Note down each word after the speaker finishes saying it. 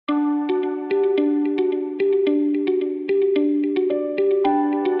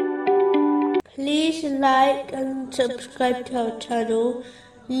like and subscribe to our channel.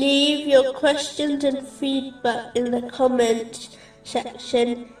 Leave your questions and feedback in the comments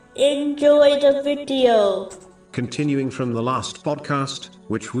section. Enjoy the video. Continuing from the last podcast,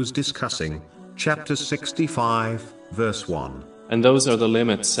 which was discussing chapter 65, verse 1. And those are the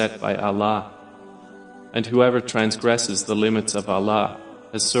limits set by Allah. And whoever transgresses the limits of Allah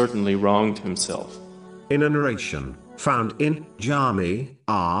has certainly wronged himself. In a narration found in Jami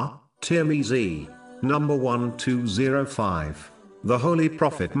Tirmizi, number 1205, the Holy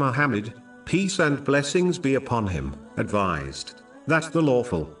Prophet Muhammad, peace and blessings be upon him, advised that the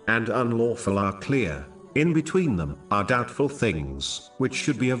lawful and unlawful are clear. In between them are doubtful things which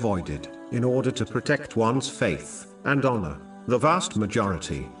should be avoided in order to protect one's faith and honor. The vast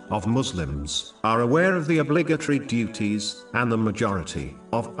majority of Muslims are aware of the obligatory duties and the majority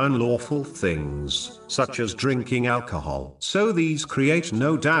of unlawful things, such as drinking alcohol. So these create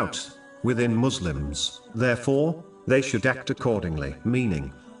no doubt within Muslims, therefore, they should act accordingly,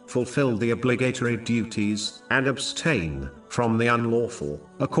 meaning, fulfill the obligatory duties and abstain from the unlawful,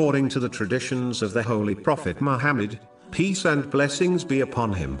 according to the traditions of the Holy Prophet Muhammad, peace and blessings be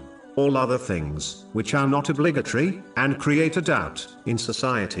upon him. All other things, which are not obligatory, and create a doubt in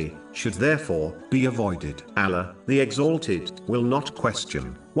society, should therefore be avoided. Allah, the Exalted, will not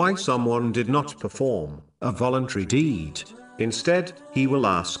question why someone did not perform a voluntary deed. Instead, He will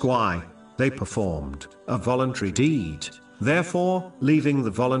ask why they performed a voluntary deed. Therefore, leaving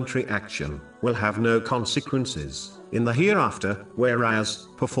the voluntary action will have no consequences in the hereafter, whereas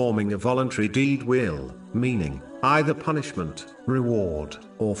performing a voluntary deed will, meaning either punishment, reward,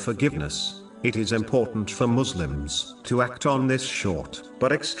 or forgiveness. It is important for Muslims to act on this short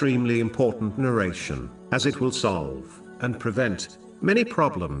but extremely important narration, as it will solve and prevent many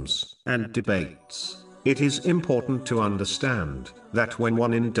problems and debates. It is important to understand that when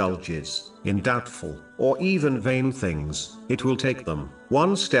one indulges in doubtful or even vain things, it will take them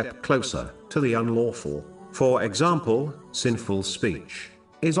one step closer to the unlawful. For example, sinful speech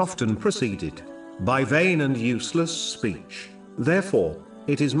is often preceded by vain and useless speech. Therefore,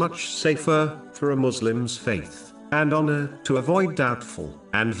 it is much safer for a Muslim's faith and honor to avoid doubtful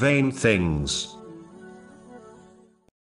and vain things.